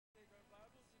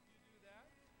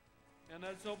And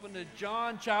let's open to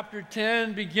John chapter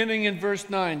 10, beginning in verse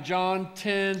 9. John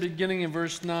 10, beginning in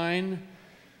verse 9.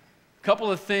 A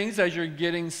couple of things as you're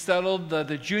getting settled.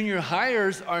 The junior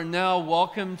hires are now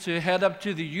welcome to head up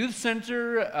to the youth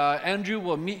center. Andrew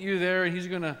will meet you there. He's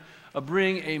going to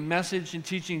bring a message and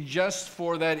teaching just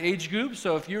for that age group.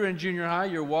 So if you're in junior high,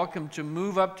 you're welcome to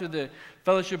move up to the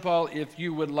fellowship hall if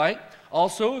you would like.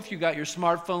 Also, if you got your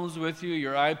smartphones with you,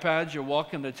 your iPads, you're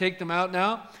welcome to take them out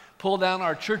now. Pull down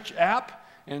our church app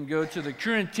and go to the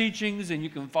current teachings, and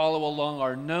you can follow along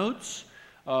our notes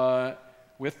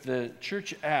with the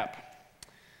church app.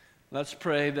 Let's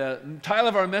pray. The title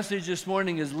of our message this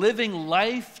morning is Living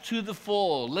Life to the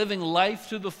Full. Living Life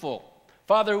to the Full.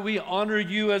 Father, we honor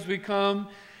you as we come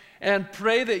and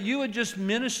pray that you would just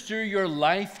minister your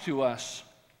life to us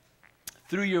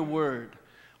through your word.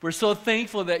 We're so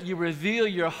thankful that you reveal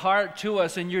your heart to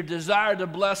us and your desire to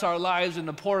bless our lives and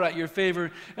to pour out your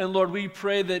favor. And Lord, we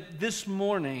pray that this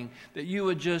morning that you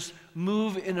would just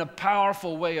move in a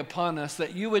powerful way upon us,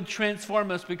 that you would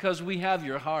transform us because we have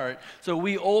your heart. So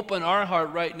we open our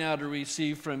heart right now to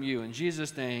receive from you. In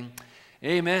Jesus' name,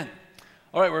 amen.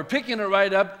 All right, we're picking it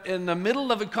right up. In the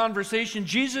middle of a conversation,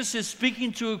 Jesus is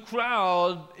speaking to a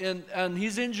crowd, and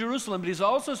he's in Jerusalem, but he's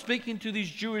also speaking to these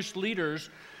Jewish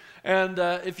leaders. And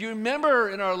if you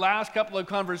remember in our last couple of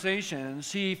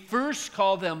conversations, he first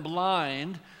called them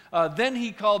blind, then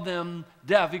he called them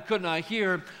deaf, he could not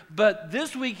hear, but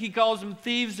this week he calls them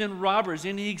thieves and robbers,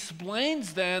 and he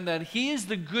explains then that he is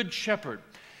the good shepherd,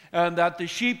 and that the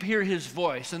sheep hear his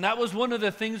voice. And that was one of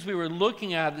the things we were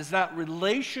looking at, is that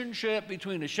relationship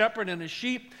between a shepherd and a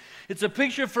sheep. It's a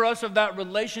picture for us of that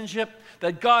relationship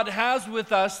that God has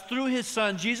with us through his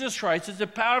son, Jesus Christ. It's a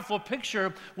powerful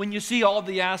picture when you see all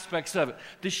the aspects of it.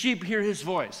 The sheep hear his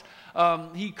voice.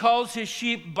 He calls his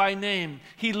sheep by name.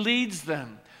 He leads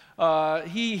them.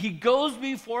 He goes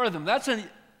before them. That's an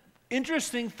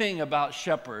interesting thing about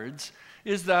shepherds,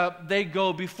 is that they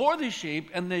go before the sheep,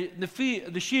 and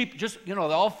the sheep just, they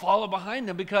all follow behind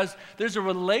them because there's a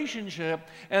relationship,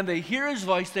 and they hear his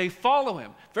voice, they follow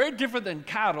him. Very different than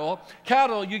cattle.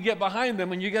 Cattle, you get behind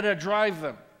them and you got to drive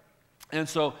them. And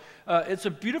so it's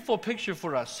a beautiful picture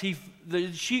for us.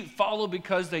 The sheep follow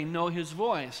because they know his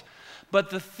voice. But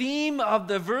the theme of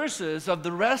the verses of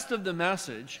the rest of the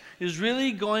message is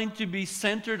really going to be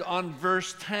centered on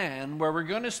verse 10, where we're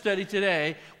going to study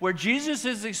today, where Jesus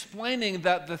is explaining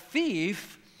that the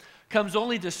thief comes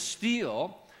only to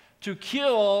steal, to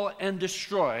kill, and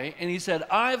destroy. And he said,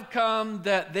 I've come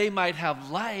that they might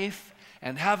have life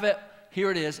and have it, here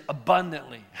it is,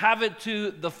 abundantly. Have it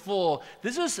to the full.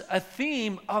 This is a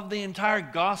theme of the entire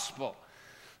gospel.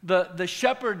 The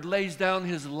shepherd lays down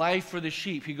his life for the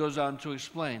sheep, he goes on to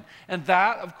explain. And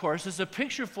that, of course, is a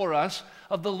picture for us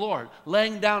of the Lord,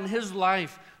 laying down his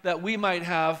life that we might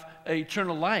have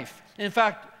eternal life. In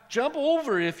fact, jump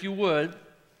over, if you would,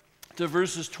 to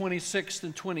verses 26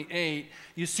 and 28.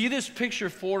 You see this picture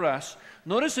for us.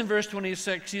 Notice in verse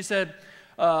 26, he said,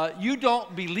 you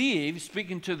don't believe,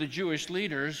 speaking to the Jewish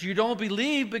leaders, you don't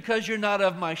believe because you're not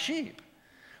of my sheep.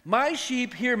 My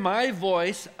sheep hear my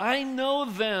voice, I know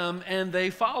them, and they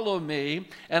follow me,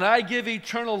 and I give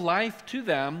eternal life to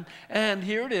them, and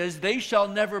here it is, they shall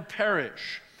never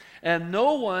perish, and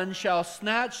no one shall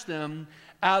snatch them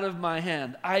out of my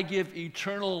hand. I give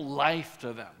eternal life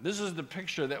to them. This is the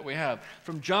picture that we have.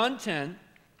 From John 10,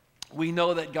 we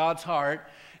know that God's heart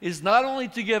is not only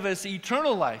to give us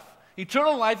eternal life.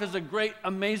 Eternal life is a great,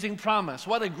 amazing promise.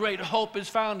 What a great hope is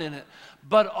found in it.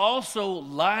 But also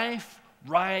life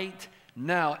right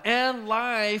now, and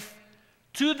life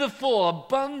to the full,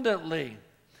 abundantly.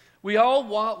 We all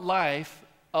want life,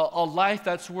 a life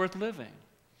that's worth living.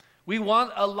 We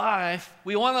want to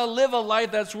live a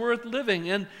life that's worth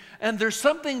living. And there's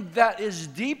something that is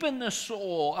deep in the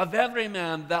soul of every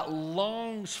man that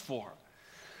longs for,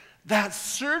 that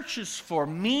searches for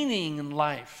meaning in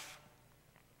life.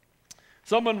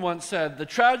 Someone once said, the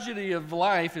tragedy of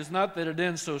life is not that it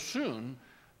ends so soon,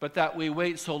 but that we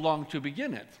wait so long to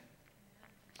begin it.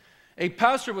 A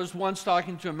pastor was once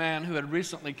talking to a man who had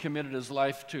recently committed his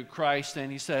life to Christ,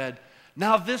 and he said,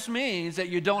 now this means that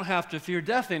you don't have to fear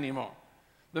death anymore.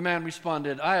 The man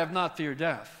responded, I have not feared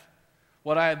death.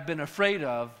 What I have been afraid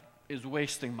of is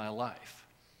wasting my life.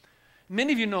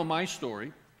 Many of you know my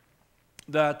story,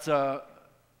 that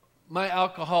my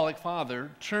alcoholic father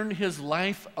turned his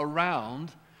life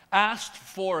around, asked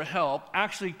for help,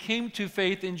 actually came to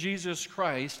faith in Jesus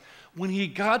Christ when he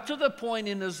got to the point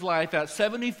in his life at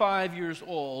 75 years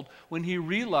old when he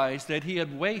realized that he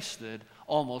had wasted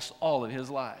almost all of his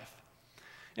life.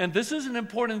 And this is an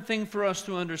important thing for us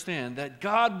to understand, that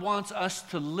God wants us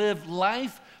to live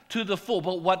life to the full.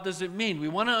 But what does it mean? We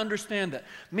want to understand that.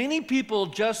 Many people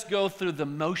just go through the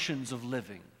motions of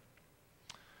living.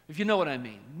 If you know what I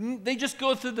mean. They just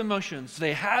go through the motions.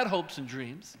 They had hopes and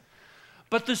dreams.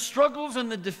 But the struggles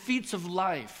and the defeats of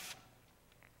life,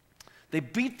 they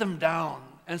beat them down.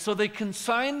 And so they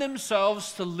consign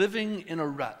themselves to living in a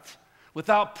rut,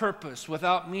 without purpose,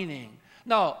 without meaning.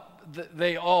 Now,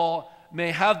 they all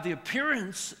may have the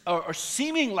appearance or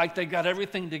seeming like they got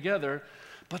everything together,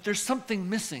 but there's something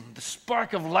missing. The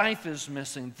spark of life is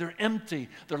missing. They're empty.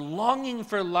 They're longing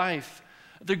for life.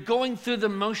 They're going through the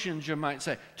motions, you might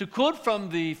say. To quote from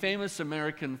the famous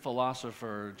American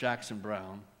philosopher Jackson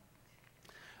Brown,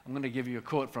 I'm going to give you a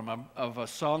quote of a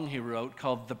song he wrote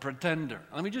called The Pretender.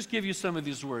 Let me just give you some of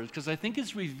these words because I think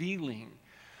it's revealing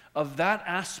of that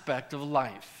aspect of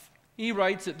life. He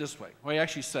writes it this way. Well, he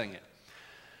actually sang it.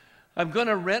 I'm going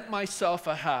to rent myself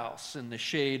a house in the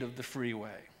shade of the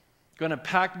freeway. Going to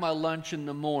pack my lunch in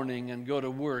the morning and go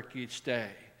to work each day.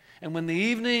 And when the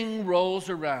evening rolls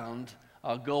around,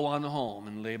 I'll go on home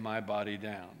and lay my body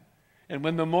down. And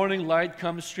when the morning light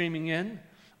comes streaming in,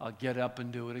 I'll get up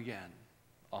and do it again.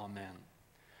 Amen.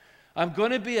 I'm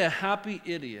going to be a happy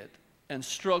idiot and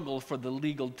struggle for the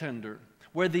legal tender,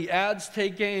 where the ads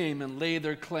take aim and lay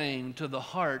their claim to the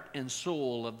heart and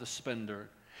soul of the spender,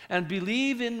 and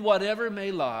believe in whatever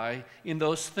may lie in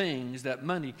those things that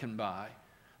money can buy,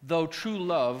 though true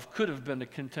love could have been a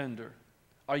contender.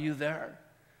 Are you there?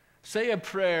 Say a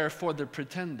prayer for the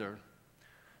pretender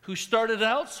who started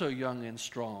out so young and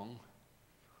strong,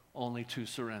 only to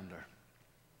surrender.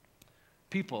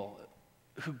 People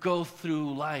who go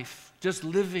through life just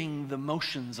living the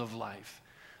motions of life.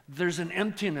 There's an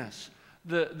emptiness.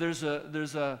 There's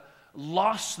a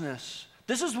lostness.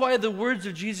 This is why the words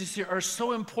of Jesus here are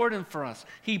so important for us.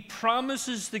 He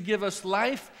promises to give us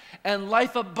life and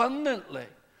life abundantly.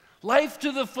 Life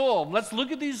to the full. Let's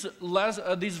look at these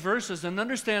verses and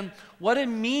understand what it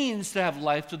means to have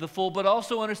life to the full, but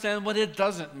also understand what it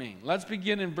doesn't mean. Let's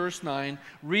begin in verse 9.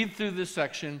 Read through this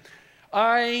section.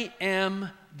 I am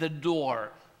the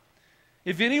door.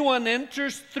 If anyone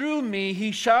enters through me,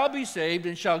 he shall be saved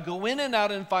and shall go in and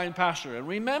out and find pasture. And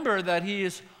remember that he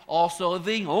is also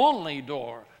the only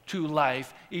door to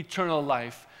life, eternal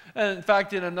life. And in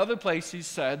fact, in another place he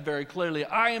said very clearly,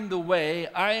 I am the way,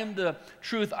 I am the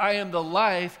truth, I am the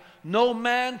life. No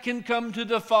man can come to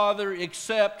the Father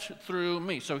except through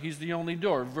me. So he's the only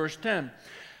door. Verse 10,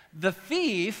 the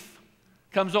thief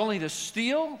comes only to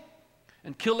steal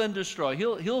and kill and destroy.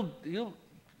 He'll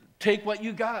take what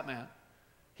you got, man.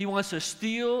 He wants to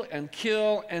steal and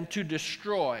kill and to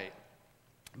destroy.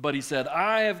 But he said,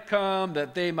 I have come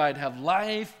that they might have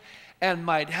life and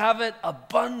might have it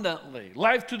abundantly.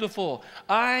 Life to the full.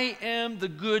 I am the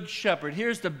good shepherd.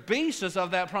 Here's the basis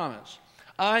of that promise.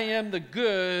 I am the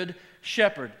good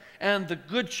shepherd. And the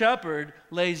good shepherd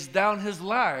lays down his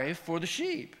life for the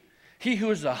sheep. He who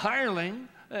is a hireling,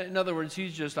 in other words,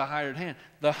 he's just a hired hand.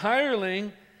 The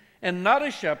hireling and not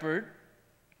a shepherd,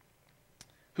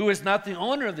 who is not the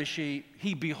owner of the sheep,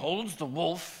 he beholds the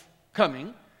wolf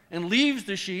coming and leaves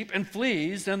the sheep and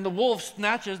flees, and the wolf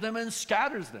snatches them and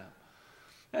scatters them.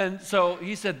 And so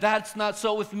he said, that's not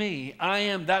so with me. I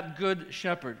am that good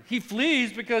shepherd. He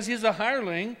flees because he's a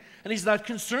hireling and he's not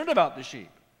concerned about the sheep.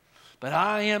 But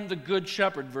I am the good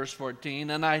shepherd, verse 14,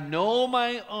 and I know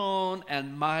my own,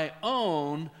 and my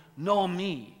own know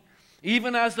me.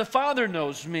 Even as the Father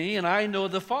knows me, and I know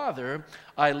the Father,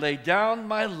 I lay down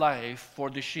my life for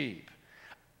the sheep.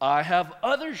 I have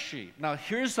other sheep. Now,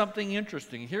 here's something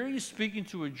interesting. Here he's speaking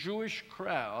to a Jewish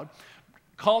crowd,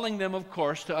 calling them, of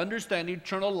course, to understand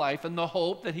eternal life and the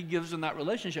hope that he gives in that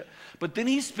relationship. But then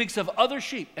he speaks of other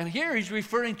sheep. And here he's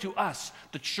referring to us,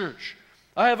 the church.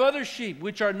 I have other sheep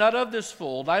which are not of this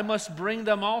fold. I must bring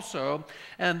them also,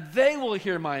 and they will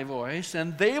hear my voice,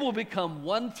 and they will become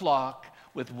one flock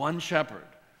with one shepherd.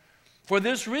 For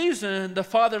this reason, the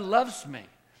Father loves me,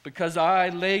 because I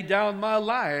lay down my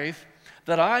life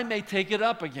that I may take it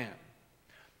up again.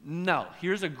 Now,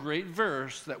 here's a great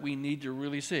verse that we need to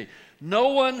really see. No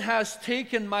one has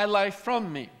taken my life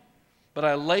from me, but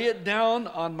I lay it down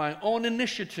on my own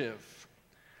initiative.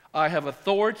 I have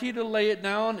authority to lay it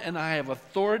down, and I have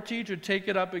authority to take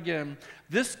it up again.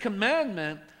 This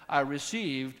commandment I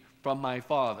received from my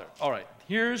Father. All right,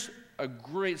 here's a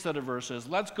great set of verses.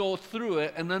 Let's go through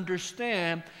it and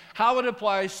understand how it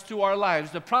applies to our lives.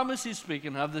 The promise he's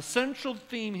speaking of, the central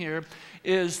theme here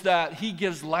is that he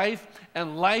gives life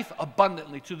and life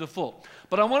abundantly to the full.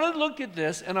 But I want to look at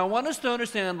this, and I want us to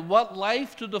understand what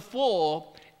life to the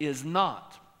full is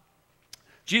not.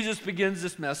 Jesus begins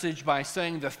this message by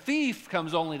saying the thief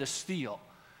comes only to steal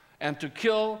and to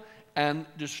kill and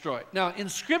destroy. Now, in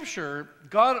Scripture,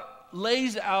 God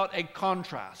lays out a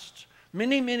contrast.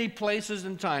 Many, many places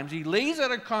and times, he lays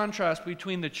out a contrast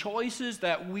between the choices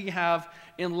that we have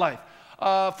in life.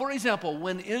 For example,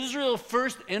 when Israel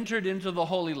first entered into the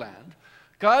Holy Land,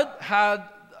 God had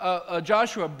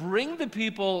Joshua bring the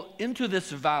people into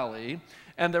this valley,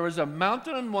 and there was a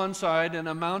mountain on one side and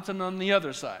a mountain on the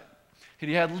other side.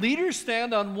 He had leaders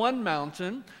stand on one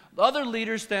mountain, the other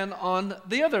leaders stand on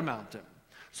the other mountain.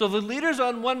 So the leaders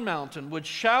on one mountain would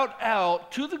shout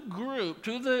out to the group,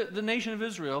 to the nation of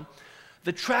Israel,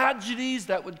 the tragedies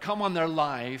that would come on their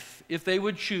life if they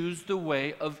would choose the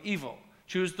way of evil,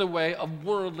 choose the way of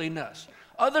worldliness.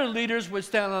 Other leaders would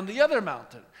stand on the other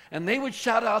mountain, and they would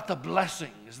shout out the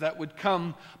blessings that would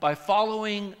come by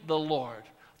following the Lord.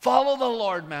 Follow the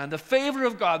Lord, man, the favor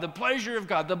of God, the pleasure of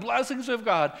God, the blessings of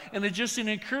God, and it's just an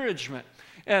encouragement.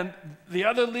 And the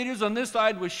other leaders on this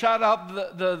side would shout out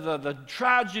the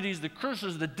tragedies, the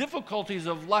curses, the difficulties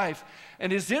of life.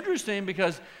 And it's interesting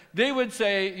because they would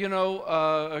say, you know,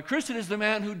 a Christian is the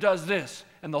man who does this.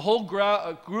 And the whole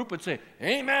group would say,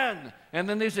 amen. And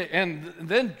then they say, and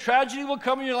then tragedy will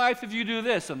come in your life if you do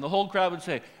this. And the whole crowd would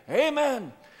say,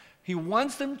 amen. He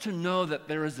wants them to know that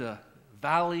there is a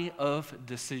valley of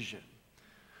decision.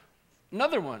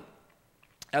 Another one.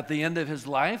 At the end of his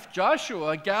life,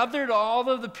 Joshua gathered all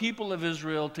of the people of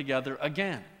Israel together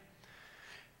again.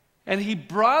 And he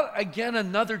brought again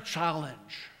another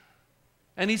challenge.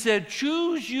 And he said,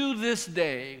 choose you this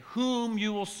day whom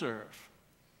you will serve.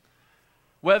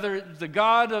 Whether it's the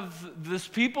God of this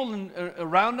people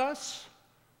around us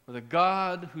or the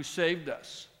God who saved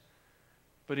us.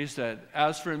 But he said,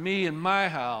 as for me and my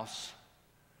house,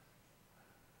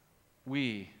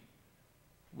 we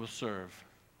will serve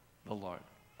the Lord.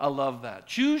 I love that.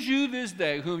 Choose you this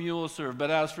day whom you will serve,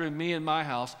 but as for me and my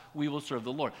house, we will serve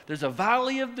the Lord. There's a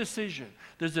valley of decision.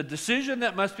 There's a decision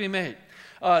that must be made.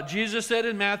 Jesus said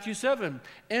in Matthew 7,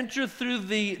 enter through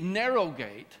the narrow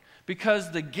gate, because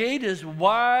the gate is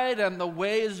wide and the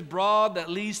way is broad that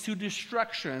leads to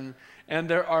destruction, and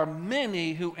there are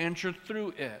many who enter through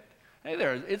it. Hey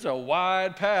there, it's a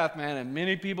wide path, man, and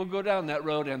many people go down that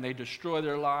road and they destroy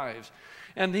their lives.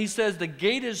 And he says the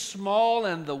gate is small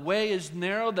and the way is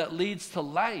narrow that leads to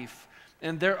life,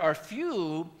 and there are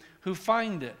few who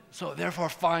find it. So therefore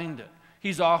find it.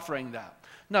 He's offering that.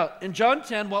 Now, in John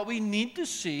 10, what we need to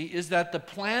see is that the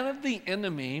plan of the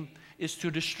enemy is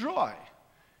to destroy.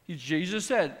 Jesus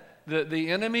said,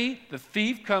 the enemy, the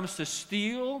thief, comes to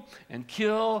steal and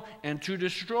kill and to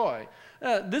destroy.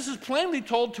 This is plainly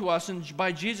told to us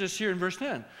by Jesus here in verse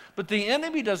 10. But the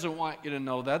enemy doesn't want you to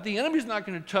know that. The enemy's not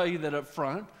going to tell you that up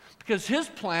front, because his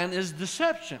plan is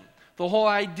deception. The whole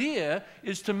idea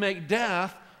is to make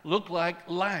death look like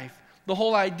life. The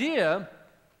whole idea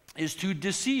is to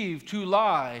deceive, to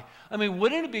lie. I mean,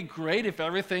 wouldn't it be great if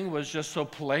everything was just so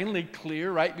plainly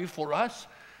clear right before us,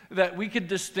 that we could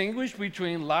distinguish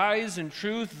between lies and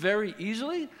truth very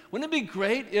easily? Wouldn't it be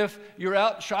great if you're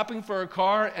out shopping for a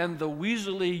car and the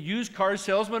weaselly used car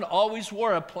salesman always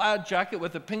wore a plaid jacket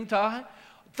with a pink tie?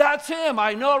 That's him.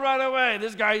 I know right away.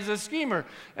 This guy is a schemer.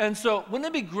 And so wouldn't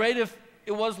it be great if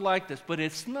it was like this? But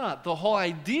it's not. The whole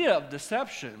idea of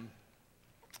deception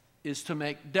is to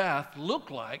make death look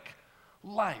like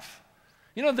life.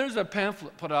 You know, there's a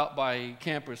pamphlet put out by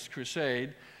Campus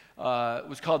Crusade. It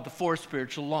was called The Four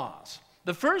Spiritual Laws.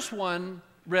 The first one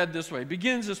read this way,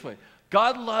 begins this way: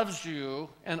 God loves you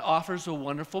and offers a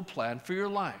wonderful plan for your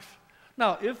life.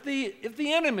 Now, if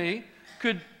the enemy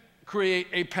could create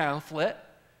a pamphlet,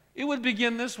 it would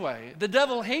begin this way: the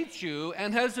devil hates you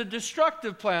and has a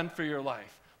destructive plan for your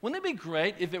life. Wouldn't it be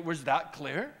great if it was that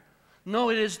clear?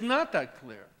 No, it is not that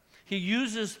clear. He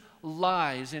uses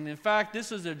lies, and in fact,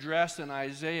 this is addressed in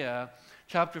Isaiah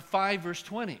chapter 5, verse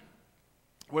 20.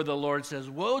 Where the Lord says,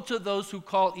 woe to those who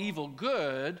call evil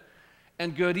good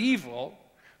and good evil,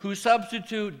 who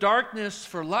substitute darkness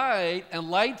for light and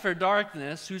light for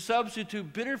darkness, who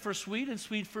substitute bitter for sweet and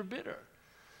sweet for bitter.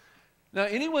 Now,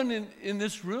 anyone in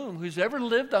this room who's ever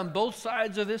lived on both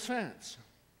sides of this fence,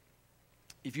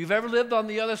 if you've ever lived on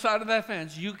the other side of that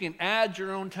fence, you can add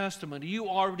your own testimony. You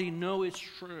already know it's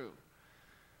true,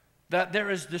 that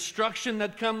there is destruction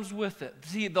that comes with it.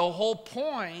 See, the whole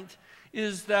point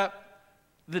is that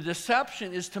the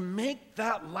deception is to make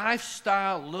that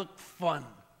lifestyle look fun,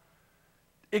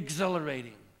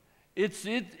 exhilarating. It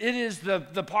is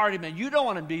the party, man. You don't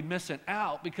want to be missing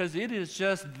out, because it is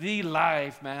just the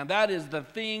life, man. That is the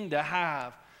thing to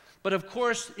have. But of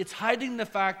course, it's hiding the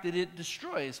fact that it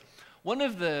destroys. One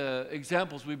of the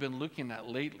examples we've been looking at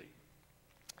lately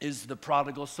is the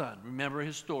prodigal son. Remember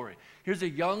his story. Here's a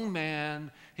young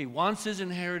man. He wants his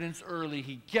inheritance early.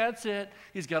 He gets it.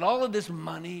 He's got all of this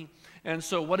money. And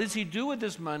so what does he do with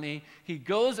this money? He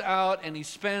goes out and he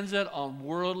spends it on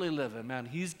worldly living. Man,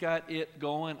 he's got it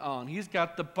going on. He's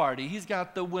got the party. He's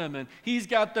got the women. He's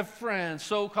got the friends,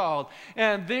 so-called.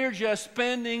 And they're just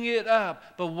spending it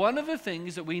up. But one of the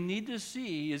things that we need to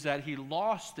see is that he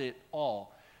lost it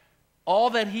all.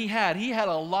 All that he had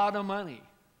a lot of money.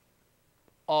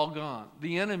 All gone.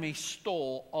 The enemy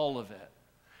stole all of it.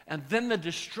 And then the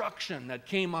destruction that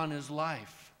came on his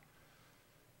life.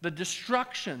 The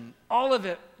destruction, all of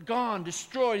it gone,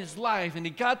 destroyed his life. And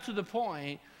he got to the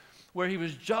point where he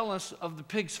was jealous of the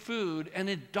pig's food, and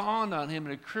it dawned on him,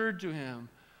 it occurred to him,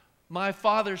 my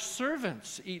father's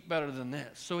servants eat better than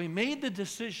this. So he made the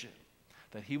decision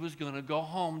that he was going to go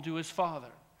home to his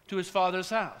father's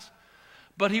house.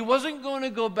 But he wasn't going to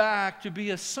go back to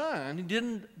be a son. He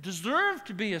didn't deserve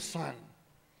to be a son.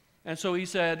 And so he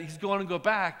said he's going to go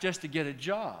back just to get a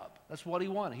job. That's what he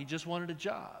wanted. He just wanted a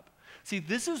job. See,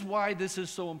 this is why this is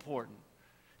so important.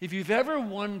 If you've ever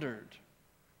wondered,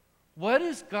 what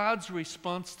is God's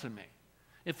response to me?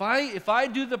 If I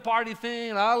do the party thing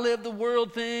and I live the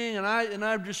world thing and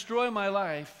I destroy my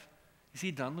life, is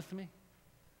he done with me?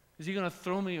 Is he going to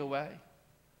throw me away?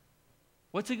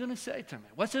 What's he going to say to me?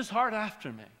 What's his heart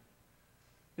after me?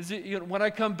 Is it, when I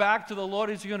come back to the Lord,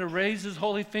 is he going to raise his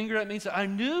holy finger at me and say, I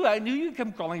knew you'd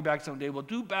come calling back someday. Well,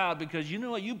 too bad, because you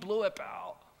know what? You blew it,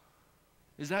 pal.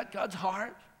 Is that God's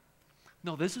heart?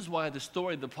 No, this is why the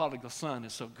story of the prodigal son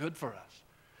is so good for us.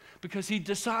 Because he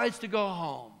decides to go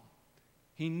home.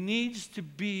 He needs to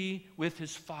be with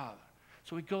his father.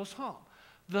 So he goes home.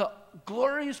 The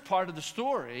glorious part of the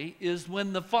story is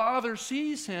when the father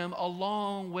sees him a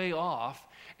long way off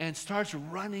and starts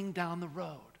running down the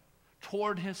road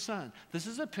toward his son. This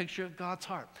is a picture of God's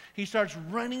heart. He starts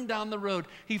running down the road.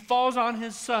 He falls on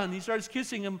his son. He starts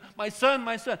kissing him, my son,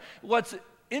 my son. What's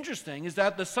interesting is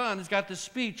that the son has got the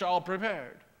speech all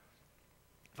prepared.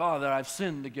 Father, I've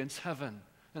sinned against heaven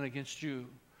and against you.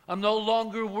 I'm no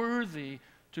longer worthy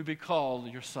to be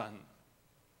called your son.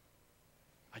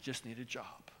 I just need a job.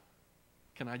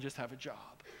 Can I just have a job?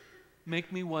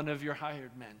 Make me one of your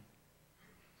hired men.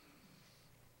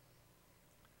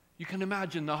 You can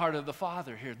imagine the heart of the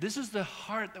Father here. This is the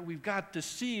heart that we've got to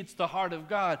see. It's the heart of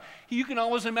God. You can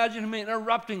always imagine him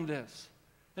interrupting this.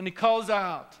 And he calls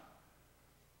out,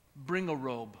 bring a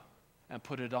robe and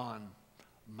put it on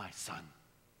my son.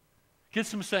 Get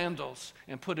some sandals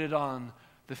and put it on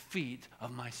the feet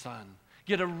of my son.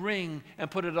 Get a ring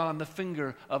and put it on the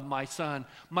finger of my son.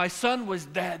 My son was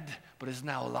dead, but is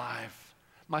now alive.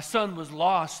 My son was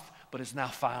lost, but is now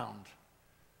found.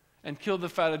 And kill the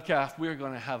fatted calf. We're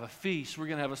going to have a feast. We're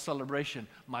going to have a celebration.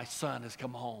 My son has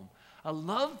come home. I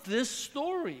love this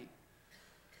story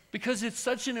because it's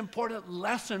such an important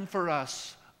lesson for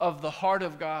us of the heart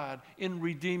of God in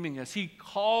redeeming us. He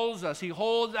calls us. He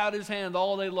holds out his hand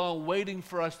all day long, waiting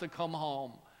for us to come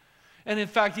home. And in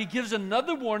fact, he gives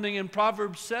another warning in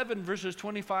Proverbs 7, verses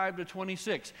 25 to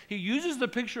 26. He uses the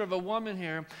picture of a woman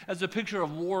here as a picture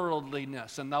of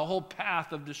worldliness and the whole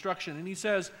path of destruction. And he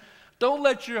says, don't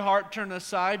let your heart turn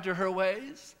aside to her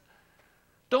ways.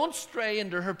 Don't stray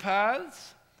into her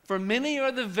paths. For many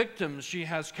are the victims she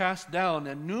has cast down,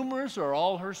 and numerous are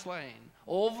all her slain.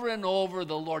 Over and over,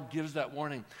 the Lord gives that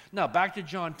warning. Now, back to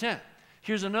John 10.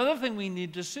 Here's another thing we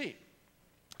need to see.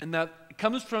 And that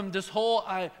comes from this whole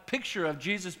picture of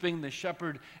Jesus being the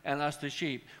shepherd and us the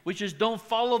sheep, which is don't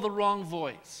follow the wrong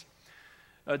voice.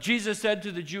 Jesus said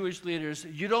to the Jewish leaders,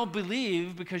 you don't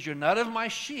believe because you're not of my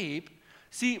sheep.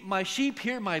 See, my sheep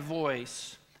hear my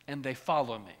voice and they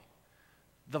follow me.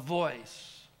 The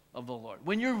voice of the Lord.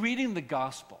 When you're reading the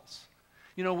Gospels,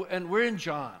 and we're in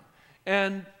John,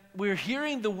 and we're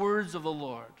hearing the words of the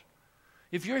Lord.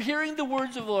 If you're hearing the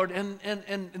words of the Lord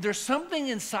and there's something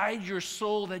inside your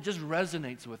soul that just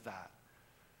resonates with that,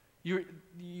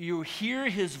 you hear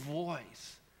his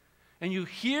voice and you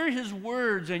hear his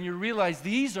words and you realize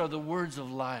these are the words of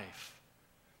life.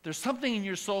 There's something in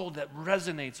your soul that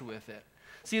resonates with it.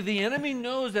 See, the enemy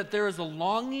knows that there is a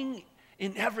longing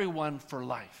in everyone for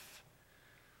life.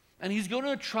 And he's going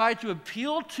to try to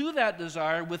appeal to that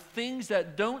desire with things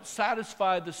that don't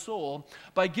satisfy the soul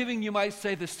by giving, you might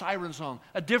say, the siren song,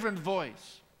 a different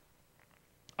voice.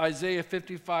 Isaiah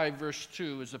 55, verse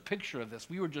 2 is a picture of this.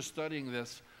 We were just studying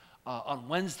this on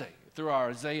Wednesday through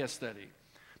our Isaiah study.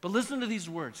 But listen to these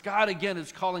words. God, again,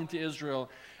 is calling to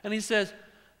Israel. And he says,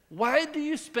 why do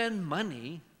you spend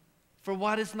money for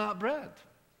what is not bread?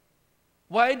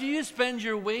 Why do you spend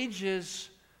your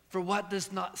wages for what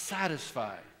does not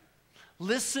satisfy?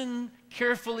 Listen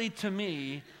carefully to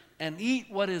me and eat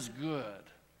what is good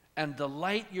and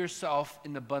delight yourself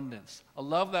in abundance. I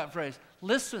love that phrase.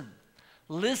 Listen.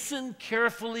 Listen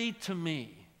carefully to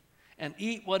me and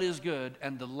eat what is good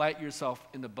and delight yourself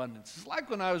in abundance. It's like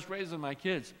when I was raising my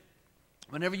kids.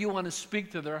 Whenever you want to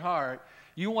speak to their heart,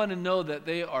 you want to know that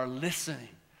they are listening.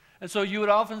 And so you would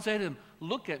often say to them,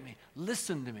 look at me,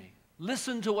 listen to me.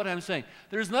 Listen to what I'm saying.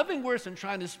 There's nothing worse than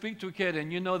trying to speak to a kid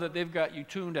and you know that they've got you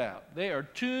tuned out. They are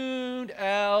tuned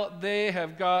out. They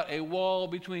have got a wall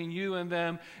between you and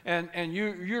them, and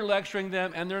you're lecturing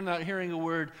them and they're not hearing a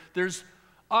word. There's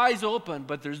eyes open,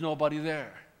 but there's nobody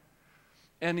there.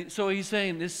 And so he's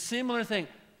saying this similar thing.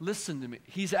 Listen to me.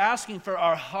 He's asking for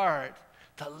our heart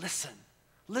to listen.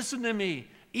 Listen to me.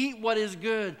 Eat what is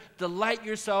good. Delight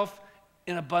yourself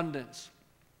in abundance.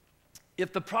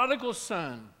 If the prodigal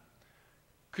son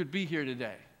could be here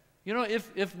today. You know,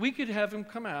 if we could have him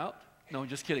come out. No,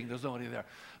 just kidding. There's nobody there.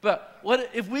 But what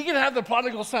if we could have the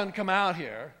prodigal son come out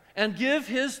here and give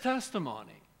his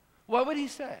testimony? What would he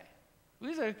say?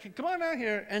 He'd say, come on out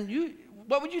here, and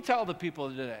what would you tell the people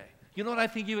today? You know what I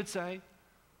think he would say?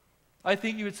 I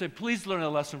think he would say, please learn a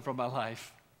lesson from my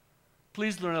life.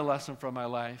 Please learn a lesson from my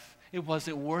life. It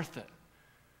wasn't worth it.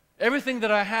 Everything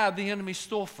that I had, the enemy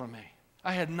stole from me.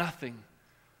 I had nothing.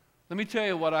 Let me tell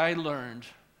you what I learned.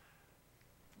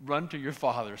 Run to your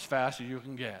father as fast as you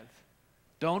can get.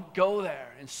 Don't go there,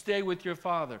 and stay with your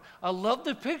father. I love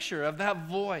the picture of that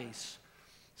voice.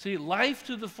 See, life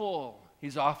to the full,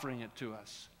 he's offering it to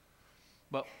us.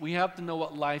 But we have to know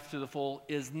what life to the full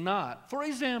is not. For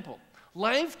example,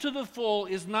 life to the full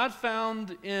is not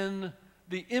found in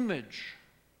the image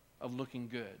of looking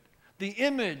good, the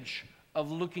image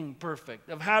of looking perfect,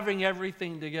 of having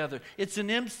everything together. It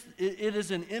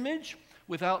is an image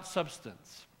without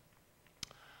substance.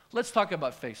 Let's talk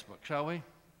about Facebook, shall we?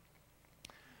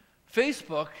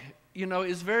 Facebook, you know,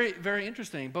 is very, very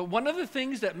interesting. But one of the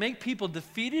things that make people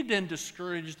defeated and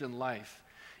discouraged in life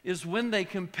is when they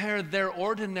compare their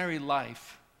ordinary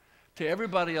life to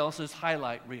everybody else's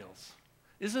highlight reels.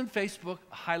 Isn't Facebook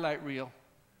a highlight reel?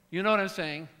 You know what I'm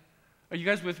saying? Are you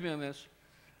guys with me on this?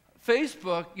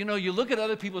 Facebook, you know, you look at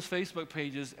other people's Facebook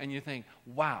pages and you think,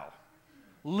 wow,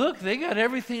 look, they got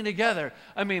everything together.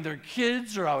 I mean, their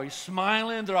kids are always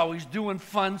smiling, they're always doing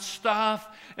fun stuff,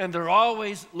 and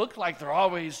look like they're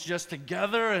always just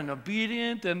together and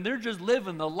obedient, and they're just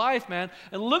living the life, man.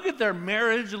 And look at their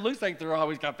marriage. It looks like they're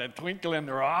always got that twinkle in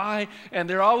their eye, and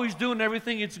they're always doing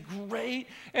everything. It's great.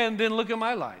 And then look at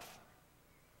my life.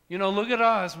 You know, look at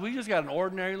us. We just got an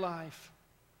ordinary life.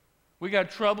 We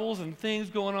got troubles and things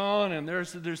going on, and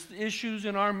there's issues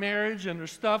in our marriage, and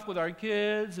there's stuff with our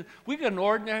kids. We got an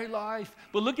ordinary life.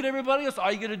 But look at everybody else.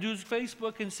 All you got to do is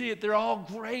Facebook and see it. They're all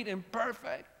great and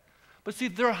perfect. But see,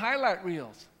 they're highlight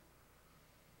reels.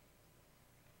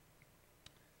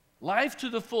 Life to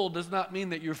the full does not mean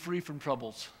that you're free from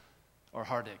troubles or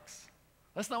heartaches.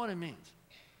 That's not what it means.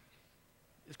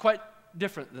 It's quite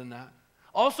different than that.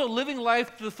 Also, living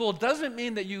life to the full doesn't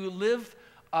mean that you live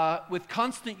with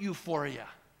constant euphoria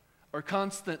or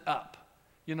constant up.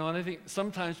 You know, and I think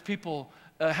sometimes people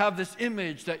have this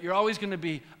image that you're always going to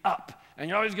be up and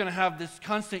you're always going to have this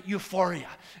constant euphoria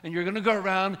and you're going to go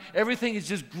around, everything is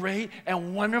just great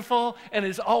and wonderful and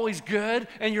it's always good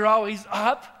and you're always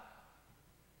up.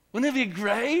 Wouldn't it be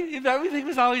great if everything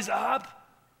was always up?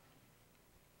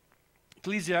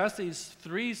 Ecclesiastes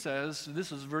 3 says,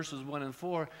 this is verses 1 and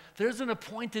 4, there's an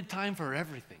appointed time for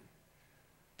everything.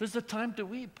 There's a time to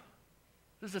weep.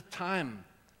 There's a time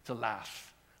to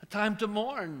laugh, a time to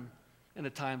mourn, and a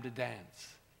time to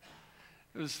dance.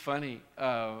 It was funny.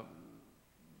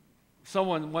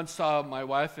 Someone once saw my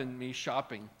wife and me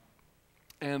shopping,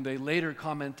 and they later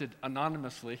commented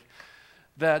anonymously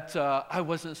that I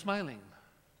wasn't smiling.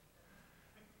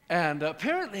 And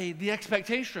apparently the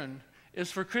expectation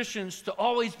is for Christians to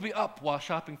always be up while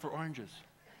shopping for oranges.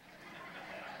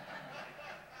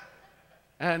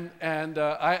 And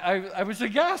I was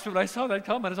aghast when I saw that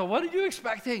comment. I said, what are you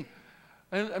expecting?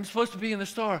 I'm supposed to be in the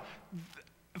store.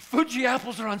 Fuji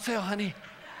apples are on sale, honey.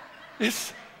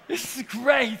 This is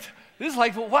great. This is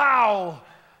like, wow,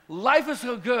 life is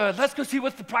so good. Let's go see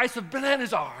what the price of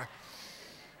bananas are.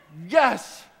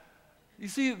 Yes. You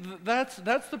see, that's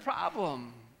the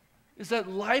problem, is that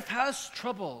life has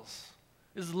troubles.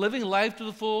 Does living life to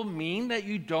the full mean that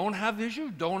you don't have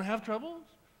issues, don't have troubles?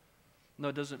 No,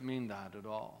 it doesn't mean that at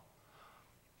all.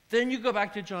 Then you go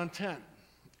back to John 10,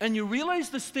 and you realize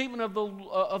the statement of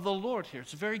the Lord here.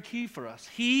 It's very key for us.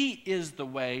 He is the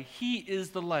way. He is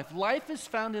the life. Life is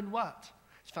found in what?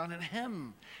 It's It's found in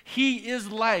him. He is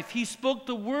life. He spoke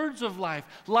the words of life.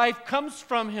 Life comes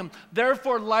from him.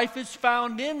 Therefore, life is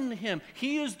found in him.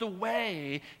 He is the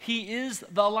way. He is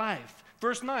the life.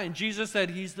 Verse 9, Jesus said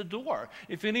he's the door.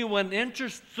 If anyone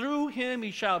enters through him,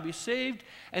 he shall be saved,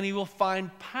 and he will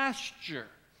find pasture.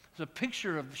 It's a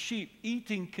picture of the sheep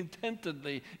eating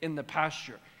contentedly in the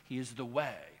pasture. He is the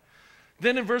way.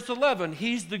 Then in verse 11,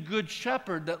 he's the good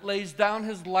shepherd that lays down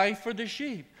his life for the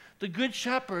sheep. The good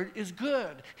shepherd is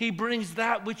good. He brings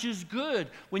that which is good.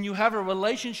 When you have a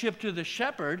relationship to the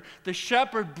shepherd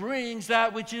brings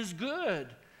that which is good.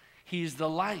 He's the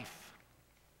life.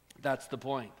 That's the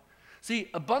point. See,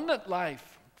 abundant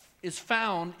life is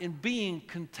found in being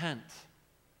content.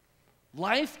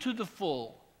 Life to the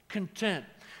full, content.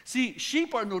 See,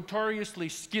 sheep are notoriously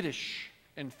skittish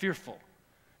and fearful.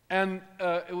 And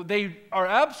they are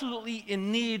absolutely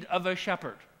in need of a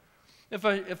shepherd. If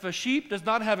a sheep does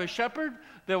not have a shepherd,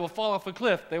 they will fall off a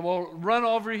cliff. They will run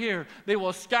over here. They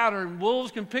will scatter, and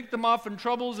wolves can pick them off in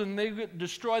troubles, and they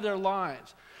destroy their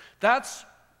lives. That's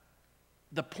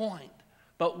the point.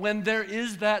 But when there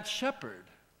is that shepherd,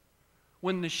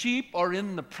 when the sheep are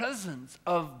in the presence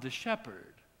of the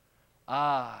shepherd,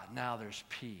 now there's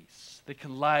peace. They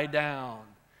can lie down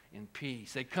in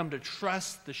peace. They come to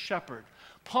trust the shepherd.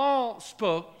 Paul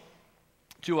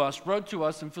wrote to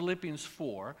us in Philippians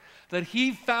 4, that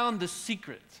he found the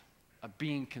secret of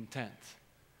being content.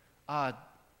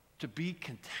 To be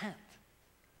content.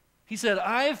 He said,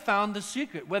 I have found the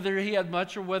secret, whether he had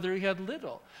much or whether he had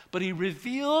little. But he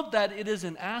revealed that it is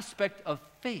an aspect of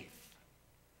faith.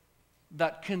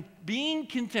 That being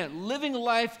content, living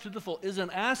life to the full, is an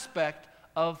aspect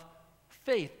of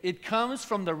faith. It comes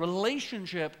from the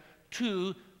relationship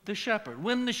to the shepherd.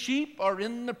 When the sheep are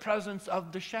in the presence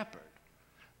of the shepherd.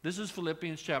 This is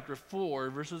Philippians chapter 4,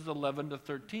 verses 11 to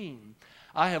 13.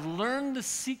 I have learned the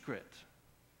secret.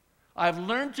 I have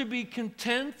learned to be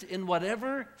content in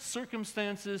whatever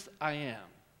circumstances I am.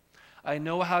 I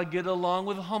know how to get along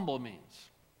with humble means.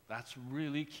 That's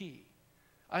really key.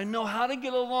 I know how to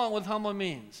get along with humble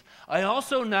means. I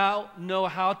also now know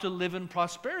how to live in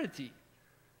prosperity.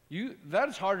 That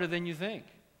is harder than you think.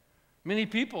 Many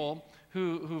people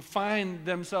who find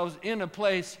themselves in a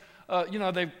place,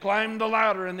 they've climbed the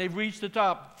ladder and they've reached the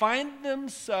top, find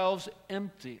themselves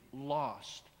empty,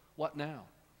 lost. What now?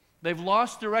 They've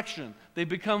lost direction. They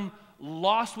become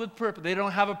lost with purpose. They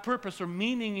don't have a purpose or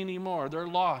meaning anymore. They're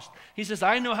lost. He says,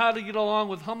 I know how to get along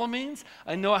with humble means.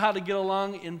 I know how to get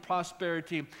along in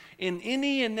prosperity. In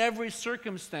any and every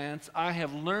circumstance, I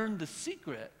have learned the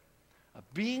secret of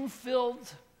being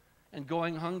filled and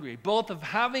going hungry, both of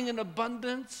having an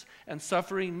abundance and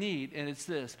suffering need. And it's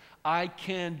this: I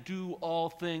can do all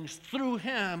things through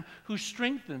him who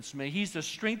strengthens me. He's the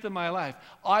strength of my life.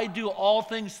 I do all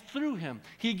things through him.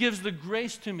 He gives the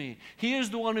grace to me. He is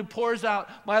the one who pours out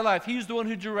my life. He's the one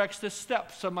who directs the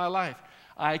steps of my life.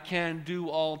 I can do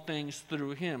all things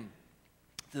through him.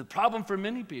 The problem for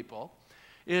many people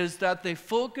is that they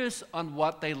focus on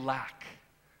what they lack.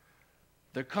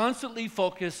 They're constantly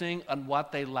focusing on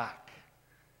what they lack.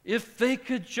 If they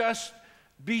could just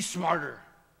be smarter,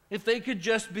 if they could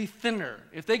just be thinner,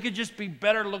 if they could just be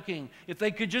better looking, if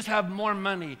they could just have more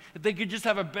money, if they could just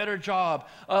have a better job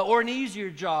or an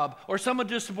easier job, or someone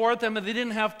to support them and they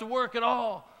didn't have to work at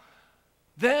all,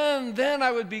 then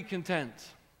I would be content.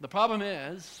 The problem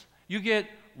is, you get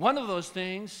one of those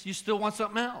things, you still want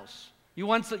something else. You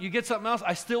get something else,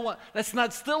 I still want, that's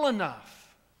not still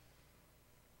enough.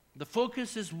 The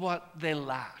focus is what they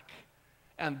lack.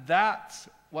 And that's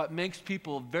what makes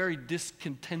people very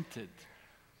discontented.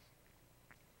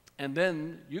 And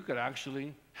then you could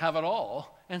actually have it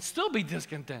all and still be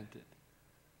discontented.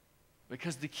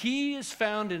 Because the key is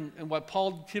found in what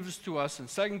Paul gives to us in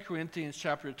 2 Corinthians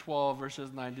chapter 12,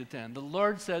 verses 9 to 10. The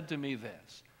Lord said to me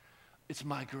this: it's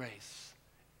my grace.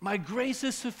 My grace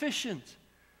is sufficient.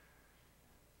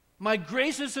 My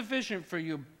grace is sufficient for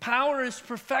you. Power is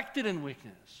perfected in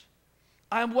weakness.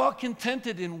 I am well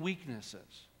contented in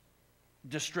weaknesses,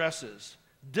 distresses,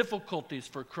 difficulties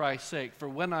for Christ's sake. For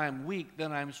when I am weak,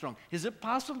 then I am strong. Is it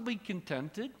possible to be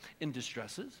contented in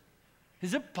distresses?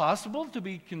 Is it possible to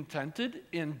be contented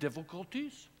in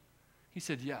difficulties? He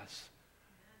said, yes,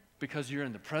 because you're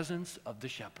in the presence of the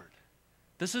shepherd.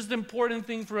 This is the important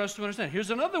thing for us to understand.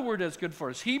 Here's another word that's good for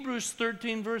us. Hebrews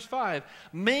 13, verse 5.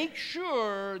 Make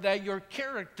sure that your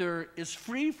character is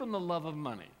free from the love of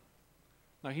money.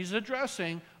 Now,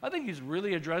 I think he's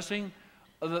really addressing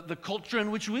the culture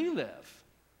in which we live.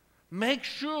 Make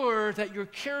sure that your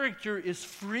character is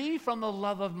free from the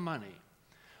love of money,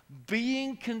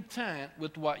 being content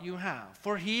with what you have.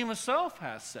 For he himself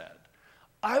has said,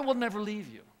 I will never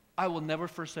leave you. I will never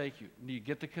forsake you. Do you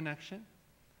get the connection?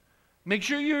 Make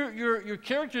sure your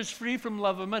character is free from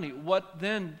love of money. What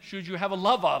then should you have a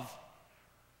love of?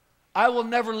 I will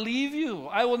never leave you.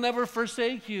 I will never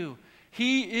forsake you.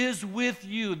 He is with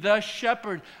you, the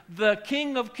shepherd, the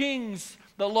King of kings,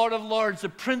 the Lord of lords, the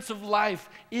Prince of life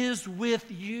is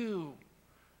with you.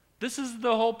 This is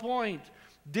the whole point.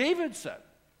 David said,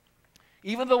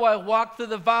 even though I walk through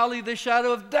the valley of the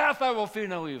shadow of death, I will fear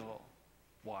no evil.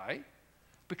 Why?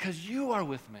 Because you are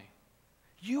with me.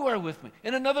 You are with me.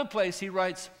 In another place, he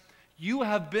writes, you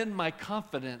have been my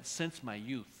confidence since my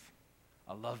youth.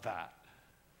 I love that.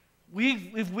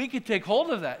 If we could take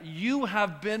hold of that, you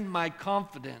have been my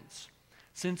confidence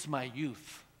since my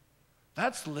youth.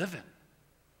 That's living.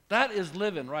 That is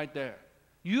living right there.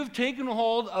 You've taken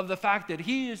hold of the fact that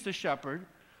he is the shepherd.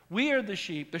 We are the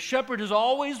sheep. The shepherd is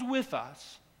always with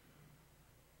us.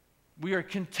 We are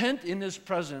content in his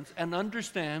presence and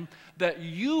understand that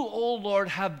you, O Lord,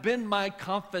 have been my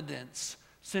confidence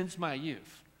since my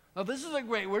youth. Now, this is a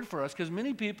great word for us because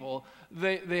many people,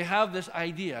 they have this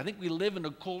idea. I think we live in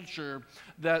a culture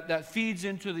that feeds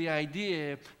into the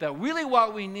idea that really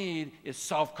what we need is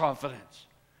self-confidence.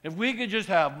 If we could just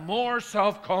have more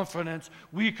self-confidence,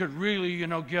 we could really,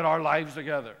 get our lives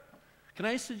together. Can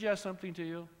I suggest something to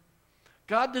you?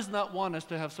 God does not want us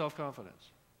to have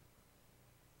self-confidence.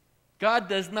 God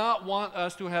does not want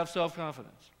us to have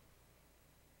self-confidence.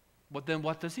 But then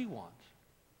what does he want?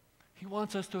 He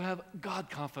wants us to have God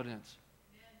confidence.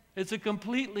 It's a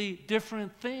completely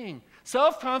different thing.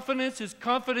 Self-confidence is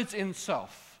confidence in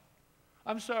self.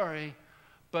 I'm sorry,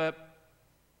 but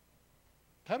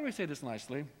how do I say this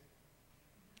nicely?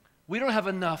 We don't have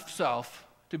enough self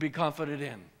to be confident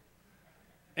in.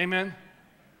 Amen?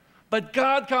 But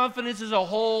God confidence is a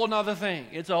whole nother thing.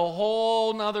 It's a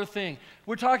whole nother thing.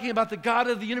 We're talking about the God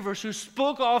of the universe who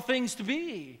spoke all things to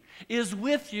be, is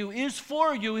with you, is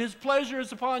for you, his pleasure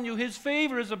is upon you, his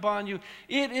favor is upon you.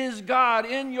 It is God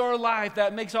in your life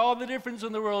that makes all the difference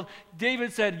in the world.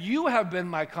 David said, you have been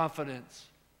my confidence.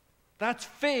 That's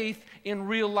faith in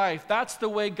real life. That's the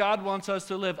way God wants us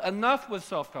to live. Enough with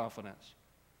self-confidence.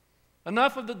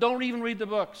 Enough of the don't even read the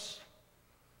books.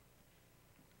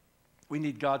 We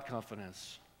need God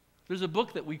confidence. There's a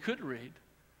book that we could read.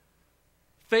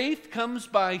 Faith comes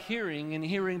by hearing, and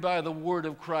hearing by the word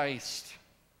of Christ.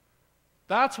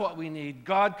 That's what we need,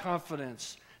 God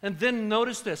confidence. And then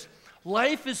notice this.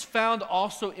 Life is found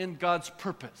also in God's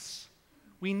purpose.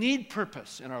 We need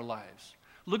purpose in our lives.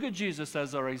 Look at Jesus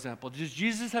as our example. Does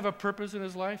Jesus have a purpose in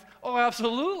his life? Oh,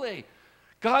 absolutely.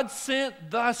 God sent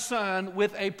the Son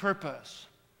with a purpose.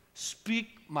 Speak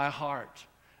my heart.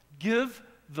 Give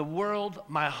the world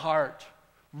my heart.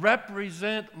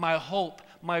 Represent my hope,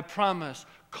 my promise.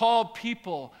 Call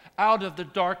people out of the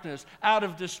darkness, out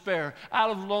of despair,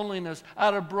 out of loneliness,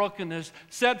 out of brokenness.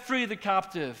 Set free the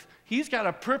captive. He's got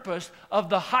a purpose of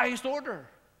the highest order.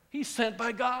 He's sent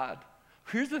by God.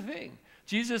 Here's the thing.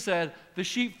 Jesus said, the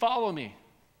sheep follow me.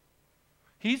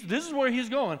 This is where he's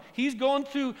going. He's going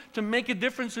to make a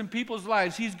difference in people's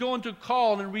lives. He's going to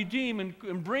call and redeem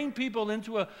and bring people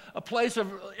into a place of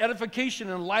edification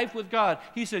and life with God.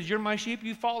 He says, you're my sheep,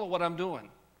 you follow what I'm doing.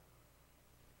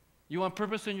 You want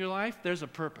purpose in your life? There's a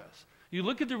purpose. You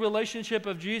look at the relationship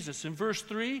of Jesus. In verse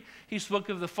 3, he spoke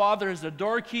of the Father as the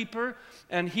doorkeeper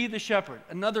and he the shepherd.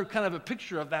 Another kind of a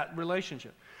picture of that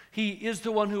relationship. He is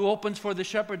the one who opens for the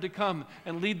shepherd to come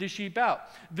and lead the sheep out.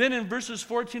 Then in verses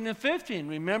 14 and 15,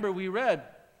 remember we read,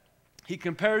 he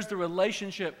compares the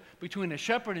relationship between a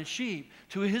shepherd and sheep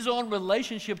to his own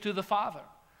relationship to the Father.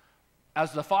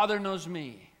 As the Father knows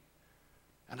me,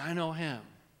 and I know him,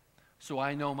 so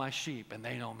I know my sheep, and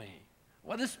they know me.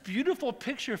 What a beautiful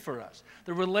picture for us.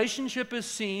 The relationship is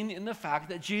seen in the fact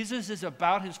that Jesus is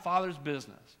about his Father's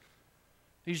business.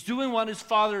 He's doing what his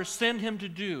Father sent him to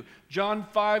do. John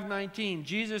 5:19,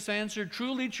 Jesus answered,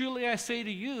 truly, truly, I say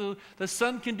to you, the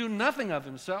Son can do nothing of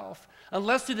himself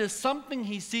unless it is something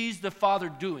he sees the Father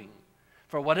doing.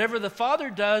 For whatever the Father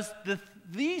does,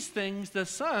 these things the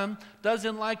Son does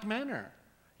in like manner.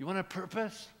 You want a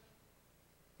purpose?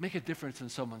 Make a difference in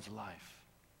someone's life.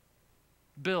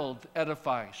 Build,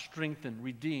 edify, strengthen,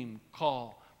 redeem,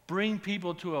 call. Bring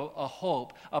people to a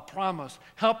hope, a promise,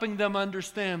 helping them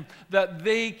understand that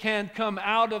they can come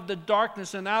out of the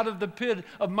darkness and out of the pit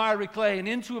of miry clay and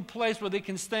into a place where they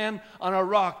can stand on a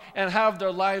rock and have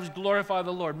their lives glorify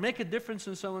the Lord. Make a difference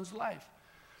in someone's life.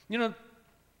 You know,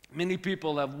 many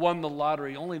people have won the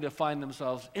lottery only to find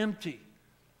themselves empty,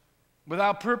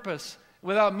 without purpose,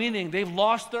 without meaning. They've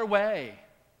lost their way.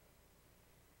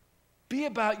 Be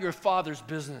about your Father's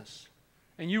business.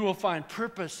 And you will find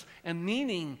purpose and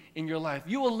meaning in your life.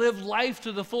 You will live life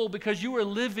to the full because you are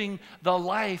living the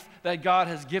life that God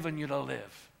has given you to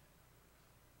live.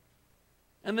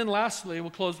 And then lastly, we'll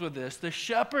close with this. The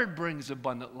shepherd brings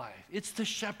abundant life. It's the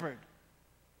shepherd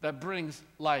that brings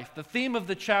life. The theme of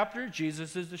the chapter,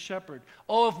 Jesus is the shepherd.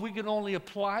 Oh, if we could only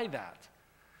apply that,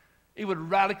 it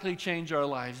would radically change our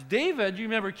lives. David, you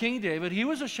remember King David, he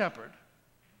was a shepherd.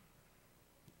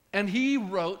 And he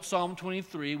wrote Psalm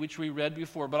 23, which we read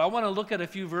before. But I want to look at a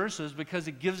few verses because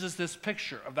it gives us this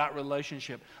picture of that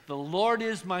relationship. The Lord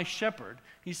is my shepherd,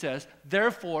 he says,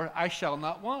 therefore I shall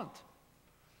not want.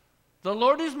 The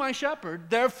Lord is my shepherd,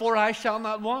 therefore I shall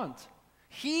not want.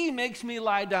 He makes me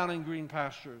lie down in green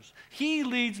pastures. He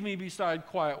leads me beside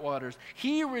quiet waters.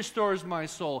 He restores my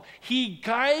soul. He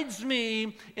guides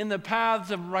me in the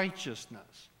paths of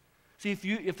righteousness. See,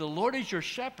 if the Lord is your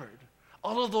shepherd,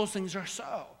 all of those things are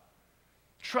so.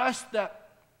 Trust that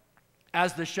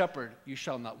as the shepherd you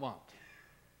shall not want.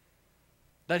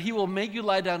 That he will make you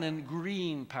lie down in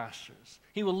green pastures.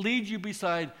 He will lead you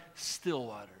beside still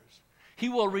waters. He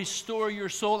will restore your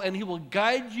soul, and he will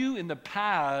guide you in the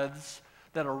paths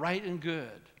that are right and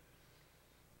good.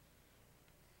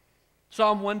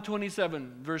 Psalm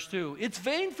 127, verse 2. It's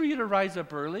vain for you to rise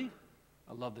up early.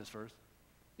 I love this verse.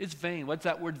 It's vain. What's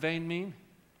that word vain mean?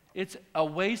 It's a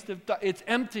waste of time. It's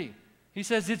empty. He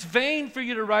says, it's vain for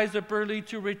you to rise up early,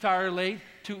 to retire late,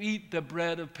 to eat the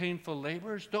bread of painful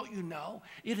labors. Don't you know?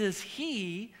 It is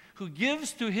he who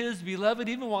gives to his beloved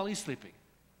even while he's sleeping.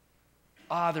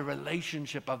 Ah, the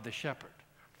relationship of the shepherd.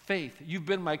 Faith, you've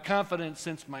been my confidence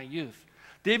since my youth.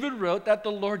 David wrote that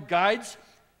the Lord guides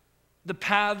the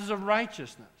paths of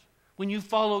righteousness. When you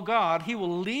follow God, he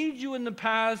will lead you in the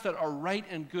paths that are right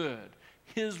and good.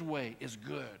 His way is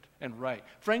good and right.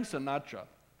 Frank Sinatra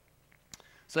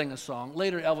sang a song.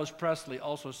 Later, Elvis Presley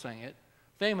also sang it.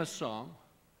 Famous song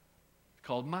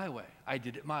called My Way. I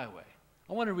Did It My Way.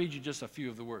 I want to read you just a few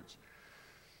of the words.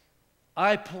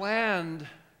 I planned,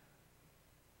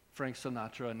 Frank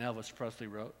Sinatra and Elvis Presley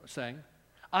sang,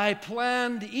 I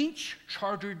planned each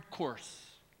chartered course,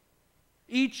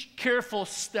 each careful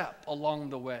step along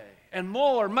the way, and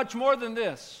more, much more than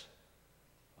this.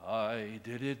 I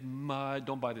did it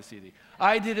don't buy the CD.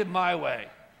 I did it my way.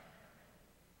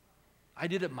 I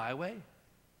did it my way?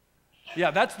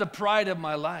 Yeah, that's the pride of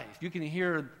my life. You can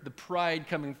hear the pride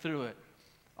coming through it.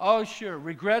 Oh, sure,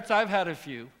 regrets, I've had a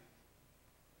few,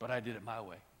 but I did it my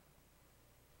way.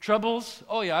 Troubles,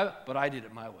 oh yeah, but I did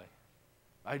it my way.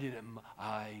 I did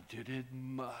it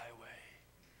my way.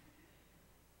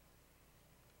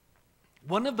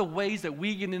 One of the ways that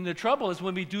we get into trouble is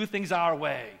when we do things our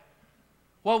way.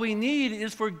 What we need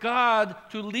is for God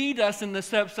to lead us in the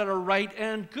steps that are right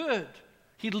and good.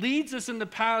 He leads us in the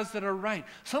paths that are right.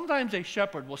 Sometimes a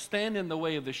shepherd will stand in the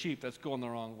way of the sheep that's going the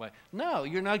wrong way. No,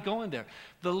 you're not going there.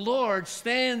 The Lord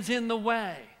stands in the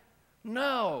way.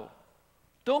 No,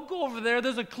 don't go over there.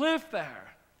 There's a cliff there.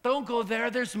 Don't go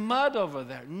there. There's mud over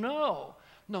there. No.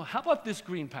 How about this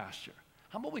green pasture?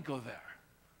 How about we go there?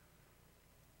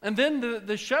 And then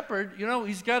the shepherd,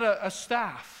 he's got a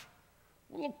staff,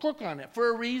 a little crook on it for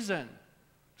a reason.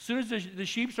 As soon as the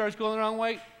sheep starts going the wrong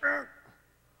way,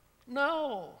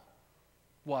 no.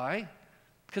 Why?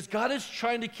 Because God is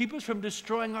trying to keep us from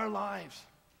destroying our lives.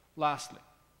 Lastly,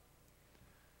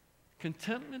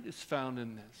 contentment is found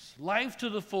in this. Life to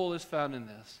the full is found in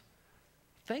this.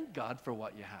 Thank God for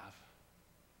what you have.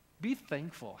 Be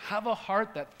thankful. Have a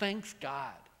heart that thanks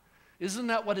God. Isn't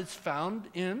that what it's found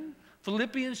in?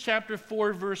 Philippians chapter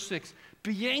 4, verse 6.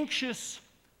 Be anxious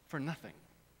for nothing.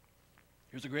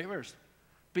 Here's a great verse.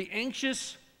 Be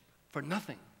anxious for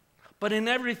nothing, but in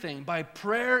everything, by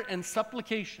prayer and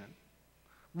supplication,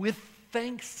 with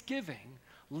thanksgiving,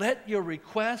 let your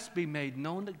requests be made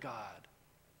known to God.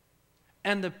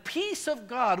 And the peace of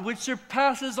God, which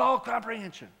surpasses all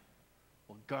comprehension,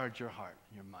 will guard your heart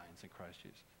and your minds in Christ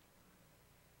Jesus.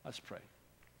 Let's pray.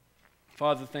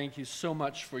 Father, thank you so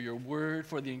much for your word,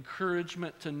 for the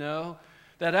encouragement to know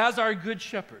that as our good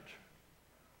shepherd,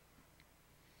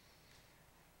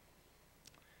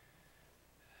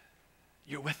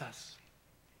 you're with us.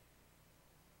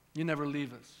 You never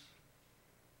leave us.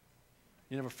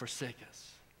 You never forsake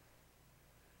us.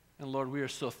 And Lord, we are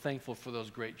so thankful for those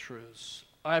great truths.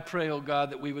 I pray, oh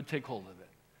God, that we would take hold of it.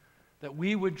 That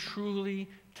we would truly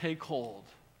take hold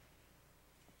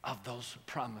of those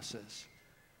promises.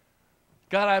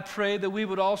 God, I pray that we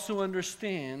would also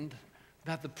understand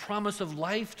that the promise of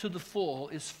life to the full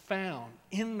is found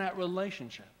in that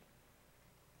relationship.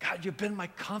 God, you've been my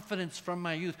confidence from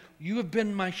my youth. You have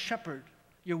been my shepherd.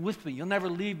 You're with me. You'll never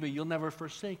leave me. You'll never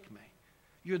forsake me.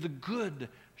 You're the good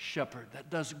shepherd that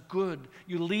does good.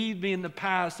 You lead me in the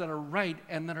paths that are right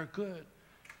and that are good.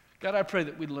 God, I pray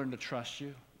that we'd learn to trust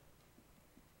you.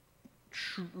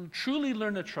 Truly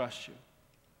learn to trust you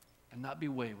and not be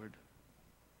wayward.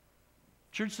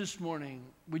 Church, this morning,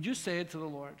 would you say it to the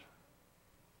Lord?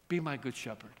 Be my good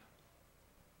shepherd.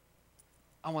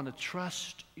 I want to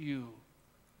trust you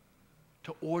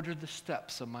to order the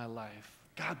steps of my life.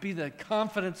 God, be the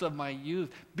confidence of my youth.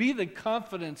 Be the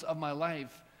confidence of my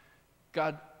life.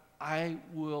 God, I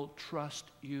will trust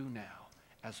you now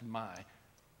as my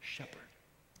shepherd.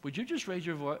 Would you just raise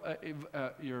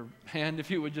your hand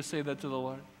if you would just say that to the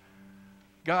Lord?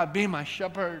 God, be my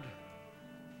shepherd.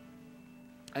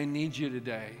 I need you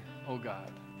today, oh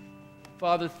God.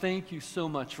 Father, thank you so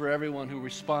much for everyone who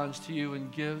responds to you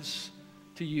and gives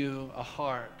to you a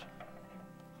heart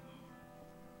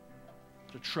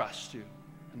to trust you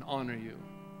and honor you.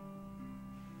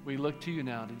 We look to you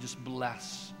now to just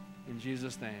bless in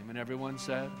Jesus' name. And everyone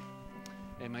said,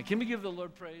 amen. Can we give the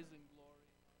Lord praise?